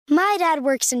My dad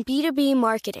works in B2B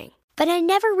marketing, but I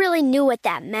never really knew what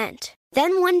that meant.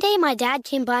 Then one day my dad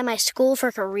came by my school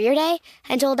for career day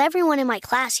and told everyone in my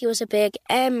class he was a big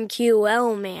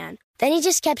MQL man. Then he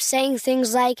just kept saying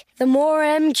things like, the more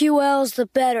MQLs, the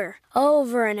better,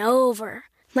 over and over.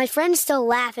 My friends still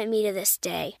laugh at me to this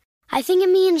day. I think it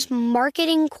means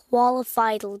marketing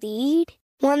qualified lead.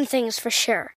 One thing's for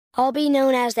sure, I'll be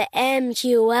known as the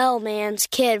MQL man's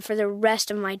kid for the rest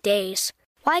of my days.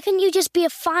 Why couldn't you just be a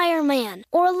fireman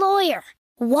or a lawyer?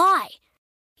 Why?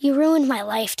 You ruined my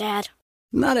life, Dad.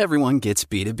 Not everyone gets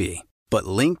B2B, but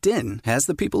LinkedIn has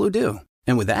the people who do.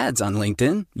 And with ads on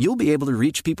LinkedIn, you'll be able to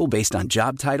reach people based on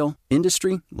job title,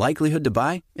 industry, likelihood to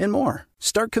buy, and more.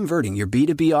 Start converting your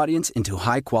B2B audience into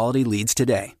high-quality leads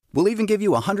today. We'll even give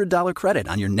you a $100 credit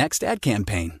on your next ad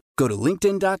campaign. Go to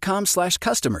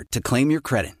linkedin.com/customer to claim your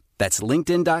credit. That's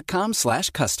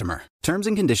linkedin.com/customer. Terms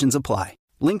and conditions apply.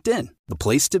 LinkedIn, the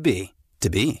place to be, to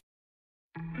be.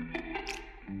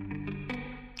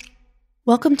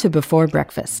 Welcome to Before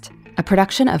Breakfast, a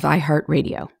production of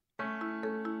iHeartRadio.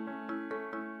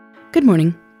 Good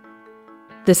morning.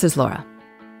 This is Laura.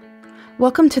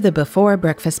 Welcome to the Before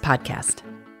Breakfast podcast.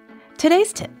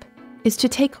 Today's tip is to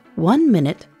take 1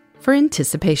 minute for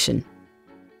anticipation.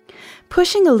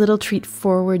 Pushing a little treat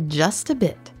forward just a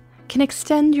bit can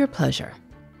extend your pleasure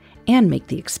and make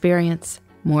the experience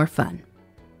more fun.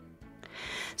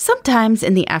 Sometimes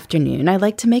in the afternoon, I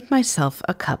like to make myself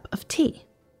a cup of tea.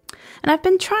 And I've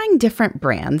been trying different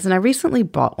brands, and I recently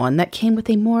bought one that came with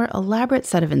a more elaborate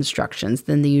set of instructions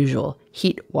than the usual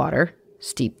heat water,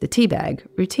 steep the tea bag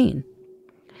routine.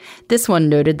 This one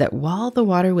noted that while the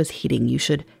water was heating, you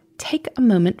should take a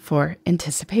moment for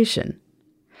anticipation,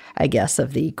 I guess,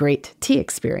 of the great tea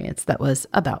experience that was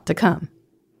about to come.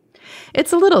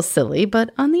 It's a little silly, but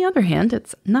on the other hand,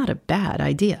 it's not a bad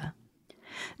idea.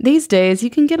 These days, you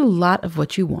can get a lot of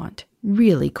what you want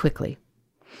really quickly.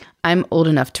 I'm old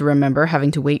enough to remember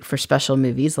having to wait for special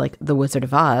movies like The Wizard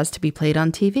of Oz to be played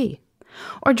on TV,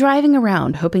 or driving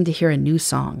around hoping to hear a new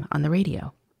song on the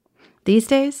radio. These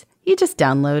days, you just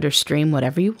download or stream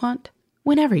whatever you want,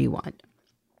 whenever you want.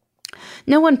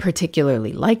 No one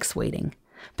particularly likes waiting,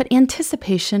 but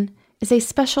anticipation is a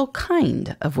special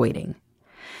kind of waiting.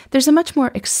 There's a much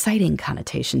more exciting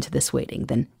connotation to this waiting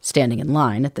than standing in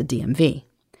line at the DMV.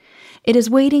 It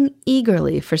is waiting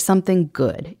eagerly for something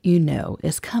good you know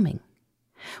is coming.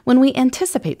 When we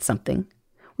anticipate something,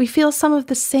 we feel some of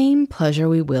the same pleasure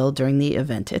we will during the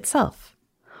event itself.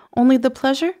 Only the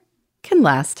pleasure can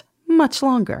last much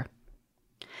longer.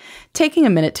 Taking a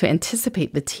minute to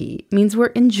anticipate the tea means we're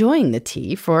enjoying the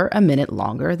tea for a minute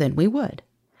longer than we would.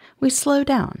 We slow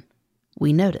down.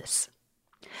 We notice.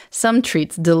 Some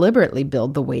treats deliberately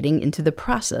build the waiting into the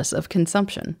process of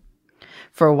consumption.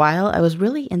 For a while, I was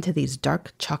really into these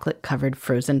dark chocolate-covered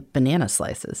frozen banana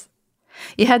slices.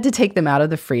 You had to take them out of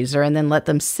the freezer and then let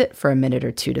them sit for a minute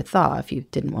or two to thaw if you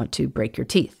didn't want to break your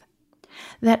teeth.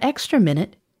 That extra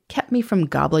minute kept me from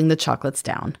gobbling the chocolates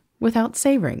down without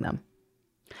savoring them.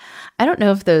 I don't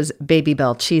know if those Baby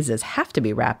Bell cheeses have to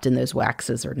be wrapped in those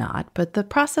waxes or not, but the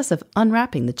process of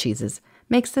unwrapping the cheeses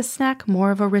makes the snack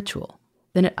more of a ritual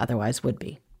than it otherwise would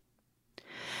be.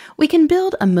 We can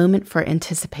build a moment for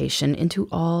anticipation into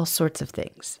all sorts of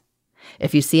things.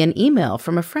 If you see an email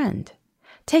from a friend,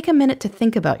 take a minute to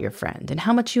think about your friend and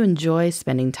how much you enjoy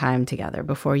spending time together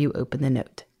before you open the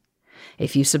note.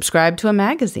 If you subscribe to a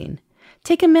magazine,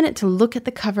 take a minute to look at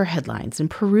the cover headlines and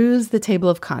peruse the table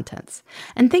of contents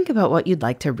and think about what you'd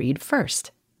like to read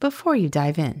first before you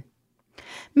dive in.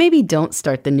 Maybe don't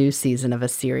start the new season of a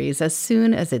series as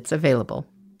soon as it's available.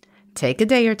 Take a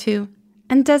day or two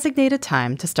and designate a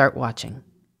time to start watching.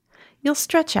 You'll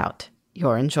stretch out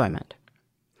your enjoyment.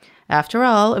 After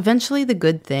all, eventually the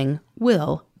good thing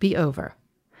will be over.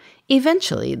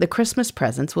 Eventually, the Christmas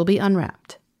presents will be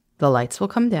unwrapped. The lights will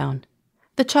come down.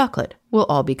 The chocolate will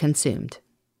all be consumed.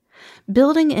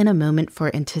 Building in a moment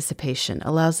for anticipation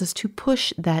allows us to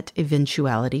push that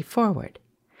eventuality forward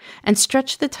and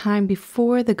stretch the time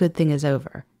before the good thing is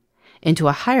over into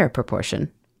a higher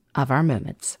proportion of our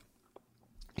moments.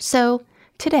 So,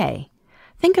 today,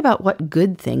 think about what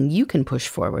good thing you can push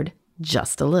forward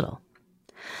just a little.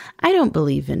 I don't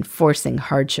believe in forcing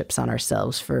hardships on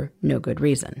ourselves for no good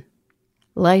reason.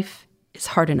 Life is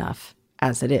hard enough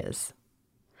as it is.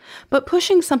 But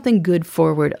pushing something good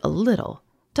forward a little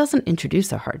doesn't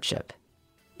introduce a hardship.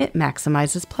 It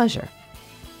maximizes pleasure,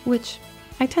 which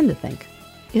I tend to think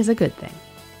is a good thing.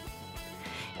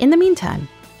 In the meantime,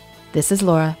 this is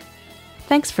Laura.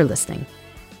 Thanks for listening,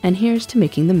 and here's to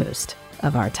making the most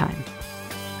of our time.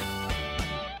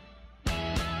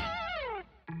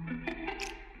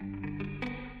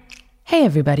 Hey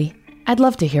everybody, I'd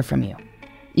love to hear from you.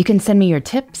 You can send me your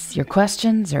tips, your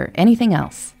questions, or anything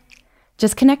else.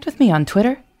 Just connect with me on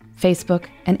Twitter, Facebook,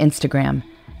 and Instagram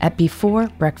at Before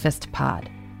Breakfast Pod.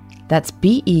 That's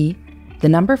BE, the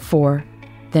number 4,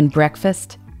 then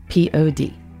breakfast,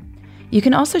 POD. You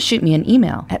can also shoot me an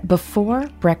email at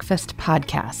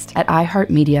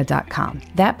beforebreakfastpodcast@iheartmedia.com.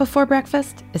 That Before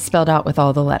Breakfast is spelled out with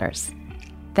all the letters.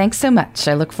 Thanks so much.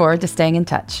 I look forward to staying in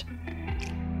touch.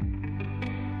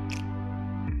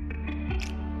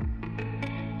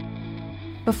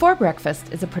 Before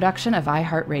Breakfast is a production of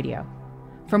iHeartRadio.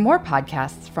 For more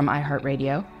podcasts from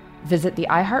iHeartRadio, visit the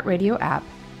iHeartRadio app,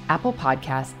 Apple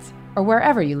Podcasts, or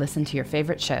wherever you listen to your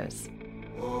favorite shows.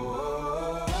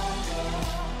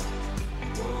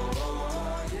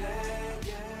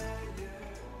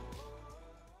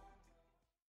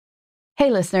 Hey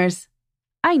listeners,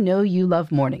 I know you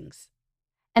love mornings.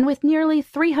 And with nearly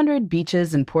 300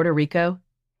 beaches in Puerto Rico,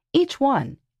 each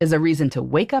one is a reason to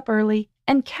wake up early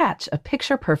and catch a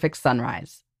picture-perfect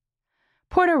sunrise.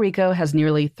 Puerto Rico has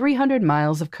nearly 300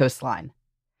 miles of coastline,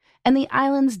 and the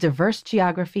island's diverse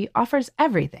geography offers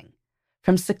everything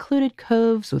from secluded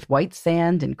coves with white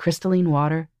sand and crystalline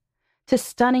water to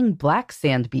stunning black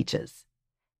sand beaches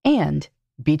and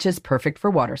beaches perfect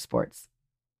for water sports.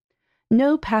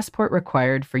 No passport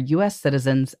required for U.S.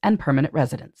 citizens and permanent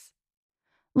residents.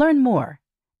 Learn more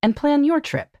and plan your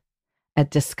trip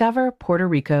at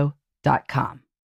discoverpuertorico.com.